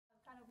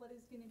what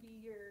is going to be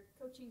your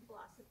coaching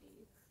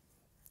philosophy?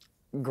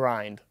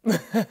 Grind.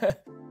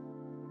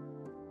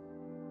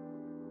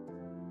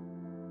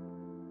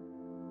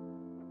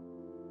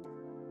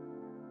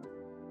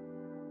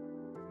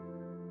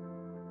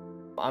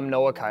 I'm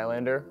Noah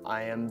Kylander.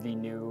 I am the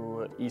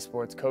new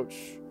esports coach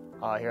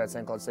here at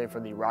St. Cloud State for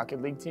the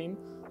Rocket League team.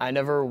 I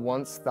never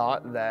once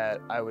thought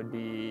that I would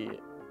be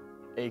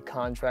a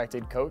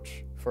contracted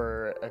coach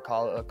for a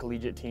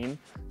collegiate team,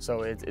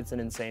 so it's an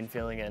insane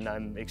feeling, and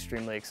I'm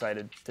extremely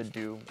excited to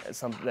do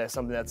something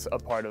that's a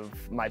part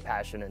of my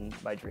passion and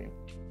my dream.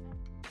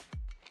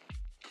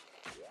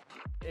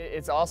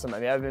 It's awesome. I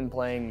mean, I've been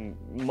playing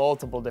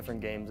multiple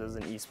different games as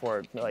an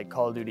esport, like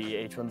Call of Duty,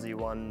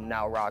 H1Z1,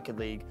 now Rocket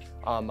League.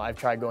 I've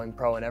tried going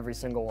pro in every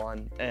single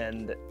one,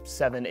 and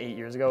 7-8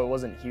 years ago, it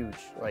wasn't huge.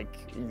 Like,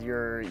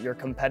 your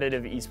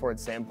competitive esports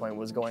standpoint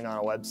was going on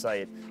a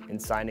website and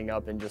signing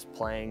up and just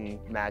playing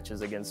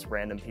matches against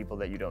random people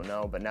that you don't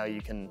know. But now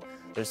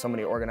there's so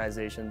many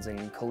organizations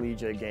and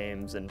collegiate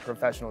games and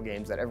professional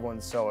games that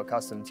everyone's so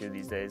accustomed to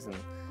these days, and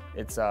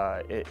it's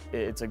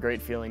a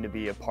great feeling to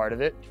be a part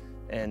of it,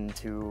 and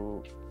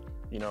to,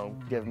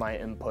 give my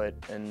input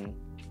and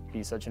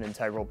be such an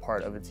integral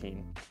part of a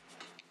team.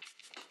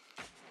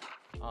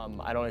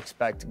 I don't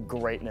expect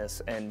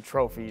greatness and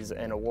trophies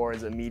and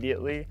awards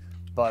immediately,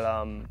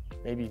 but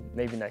maybe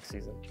next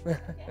season.